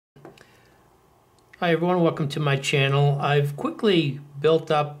Hi everyone, welcome to my channel. I've quickly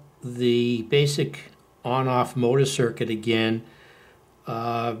built up the basic on-off motor circuit again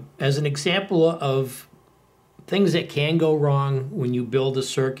as an example of things that can go wrong when you build a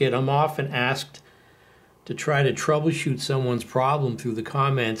circuit. I'm often asked to try to troubleshoot someone's problem through the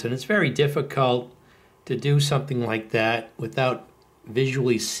comments, and it's very difficult to do something like that without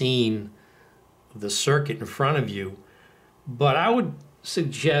visually seeing the circuit in front of you. But I would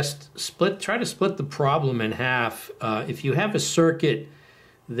suggest try to split the problem in half. If you have a circuit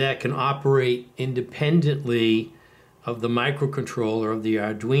that can operate independently of the microcontroller of the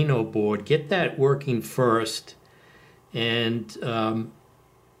Arduino board, get that working first, and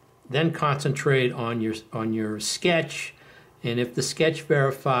then concentrate on your sketch. And if the sketch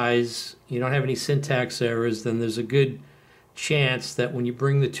verifies you don't have any syntax errors, then there's a good chance that when you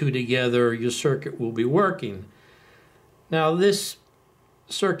bring the two together, your circuit will be working. Now, this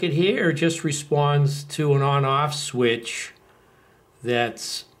circuit here just responds to an on-off switch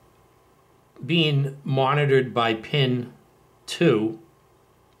that's being monitored by pin 2,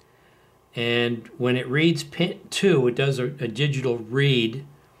 and when it reads pin 2, it does a digital read.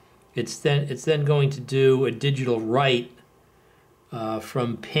 It's then going to do a digital write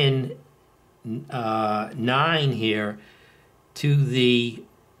from pin 9 here to the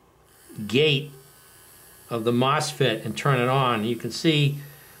gate of the MOSFET and turn it on. You can see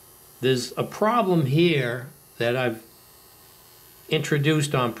there's a problem here that I've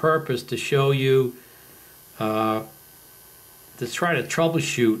introduced on purpose to show you, to try to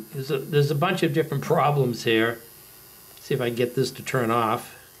troubleshoot. There's a bunch of different problems here. Let's see if I can get this to turn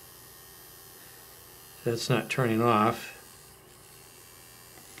off. That's not turning off.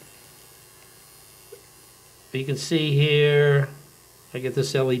 But you can see here, I get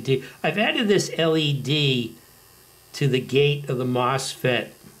this LED. I've added this LED to the gate of the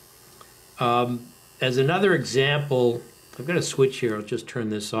MOSFET. As another example, I've got a switch here. I'll just turn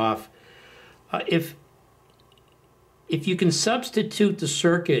this off. If you can substitute the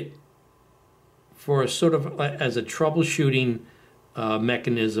circuit for a sort of as a troubleshooting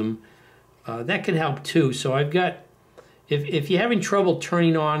mechanism, that can help too. So I've got, if you're having trouble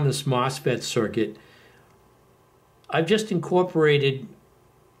turning on this MOSFET circuit, I've just incorporated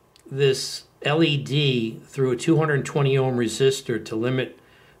this LED through a 220 ohm resistor to limit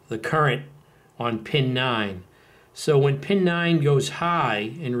the current on pin 9. So when pin 9 goes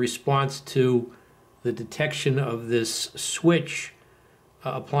high in response to the detection of this switch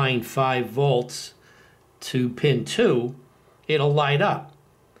applying 5 volts to pin 2, it'll light up.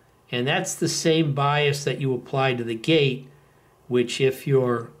 And that's the same bias that you apply to the gate, which, if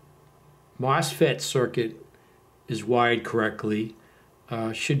your MOSFET circuit is wired correctly,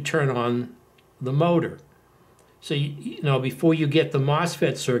 should turn on the motor. So you know, before you get the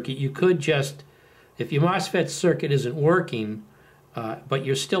MOSFET circuit, you could just, if your MOSFET circuit isn't working, but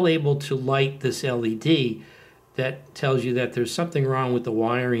you're still able to light this LED, that tells you that there's something wrong with the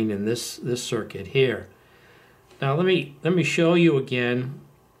wiring in this circuit here. Now let me show you again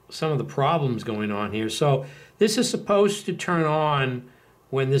some of the problems going on here. So this is supposed to turn on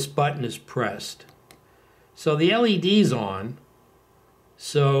when this button is pressed. So the LED's on,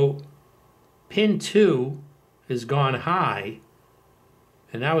 so pin 2 has gone high,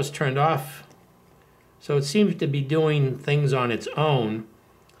 and now it's turned off. So it seems to be doing things on its own.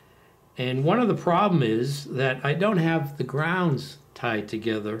 And one of the problems is that I don't have the grounds tied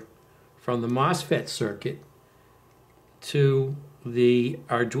together from the MOSFET circuit to the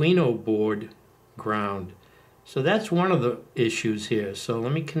Arduino board ground. So that's one of the issues here. So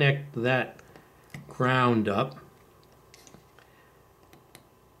let me connect that ground up.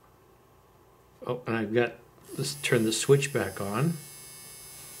 Oh, and I've got, let's turn the switch back on.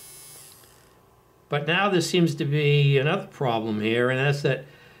 But now there seems to be another problem here, and that's that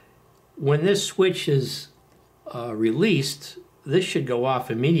when this switch is released, this should go off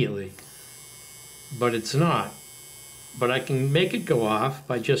immediately, but it's not. But I can make it go off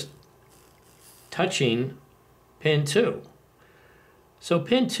by just touching pin 2. So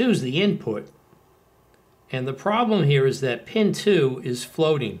pin 2 is the input, and the problem here is that pin 2 is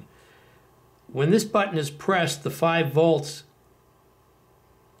floating. When this button is pressed, the 5 volts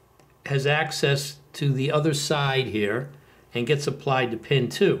has access to the other side here and gets applied to pin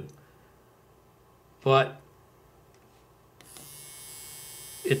 2. But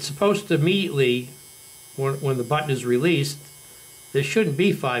it's supposed to immediately, when the button is released, there shouldn't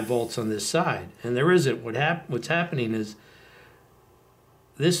be 5 volts on this side, and there isn't. What's happening is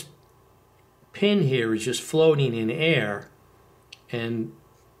this pin here is just floating in air, and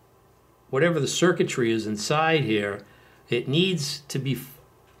whatever the circuitry is inside here, it needs to be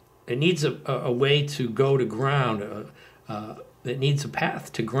it needs a way to go to ground. It needs a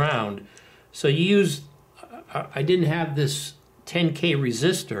path to ground. So you use, I didn't have this 10K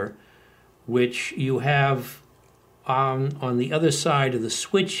resistor, which you have on the other side of the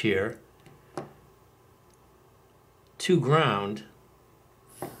switch here to ground.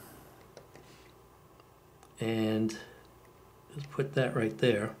 And let's put that right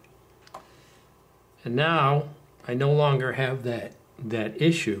there. And now I no longer have that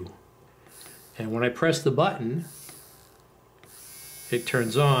issue. And when I press the button, it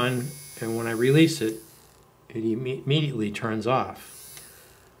turns on, and when I release it, it immediately turns off.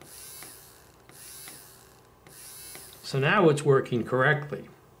 So now it's working correctly.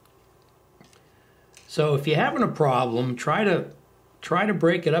 So if you're having a problem, try to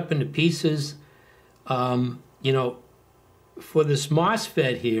break it up into pieces. You know, for this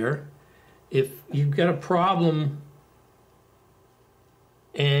MOSFET here, if you've got a problem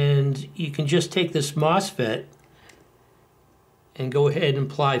and you can just take this MOSFET and go ahead and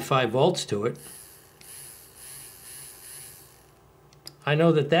apply 5 volts to it. I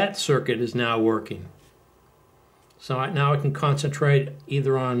know that circuit is now working. So now I can concentrate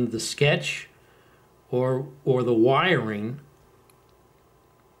either on the sketch or the wiring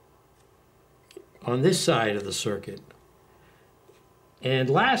on this side of the circuit. And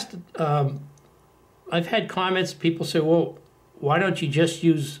last, I've had comments, people say, well, why don't you just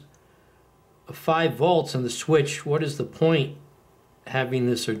use 5 volts on the switch? What is the point having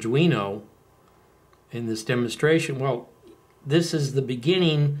this Arduino in this demonstration? Well, this is the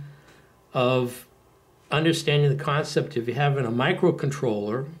beginning of understanding the concept of having a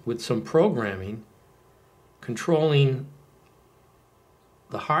microcontroller with some programming controlling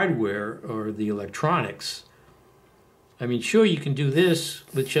the hardware or the electronics. I mean, sure, you can do this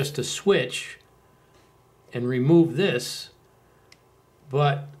with just a switch and remove this,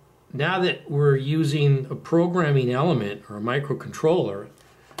 but now that we're using a programming element or a microcontroller,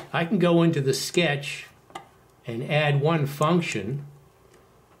 I can go into the sketch and add one function,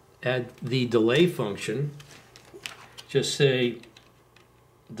 add the delay function, just say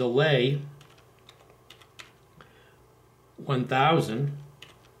delay 1000,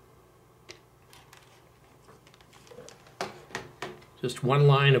 just one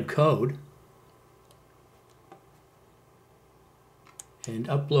line of code, and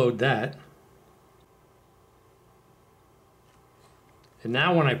upload that. And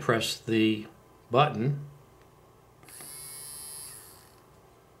now when I press the button,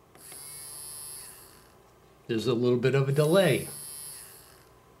 there's a little bit of a delay.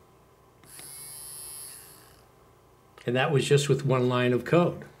 And that was just with one line of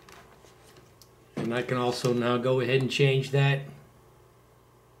code. And I can also now go ahead and change that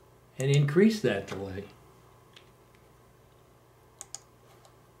and increase that delay.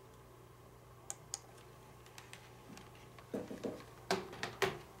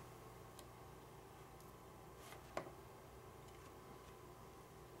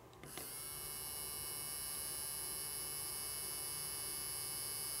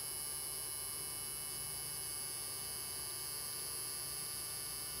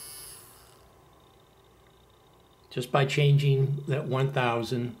 Just by changing that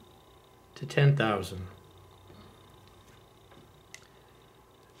 1000 to 10,000.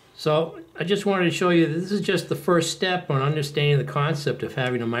 So I just wanted to show you that this is just the first step on understanding the concept of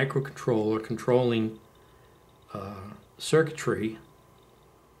having a microcontroller controlling circuitry,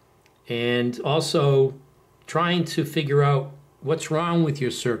 and also trying to figure out what's wrong with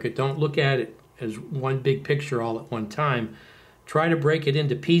your circuit. Don't look at it as one big picture all at one time. Try to break it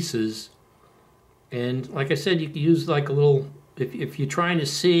into pieces. And like I said, you can use like a little, if you're trying to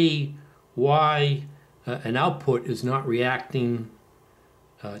see why an output is not reacting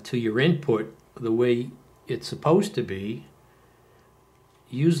to your input the way it's supposed to be,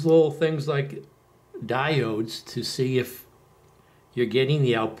 use little things like diodes to see if you're getting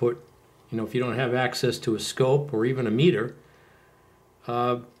the output. You know, if you don't have access to a scope or even a meter,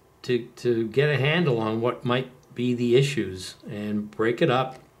 to get a handle on what might be the issues and break it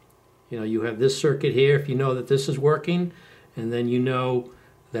up. You know, you have this circuit here. If you know that this is working, and then you know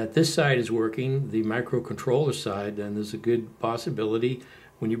that this side is working, the microcontroller side, then there's a good possibility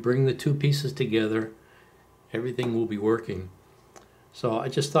when you bring the two pieces together, everything will be working. So I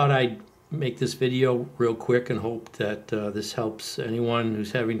just thought I'd make this video real quick and hope that this helps anyone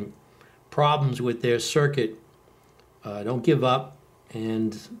who's having problems with their circuit. Don't give up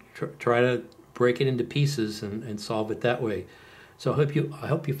and try to break it into pieces and solve it that way. So I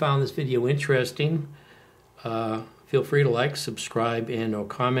hope you found this video interesting. Feel free to like, subscribe, and or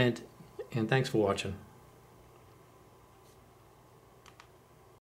comment, and thanks for watching.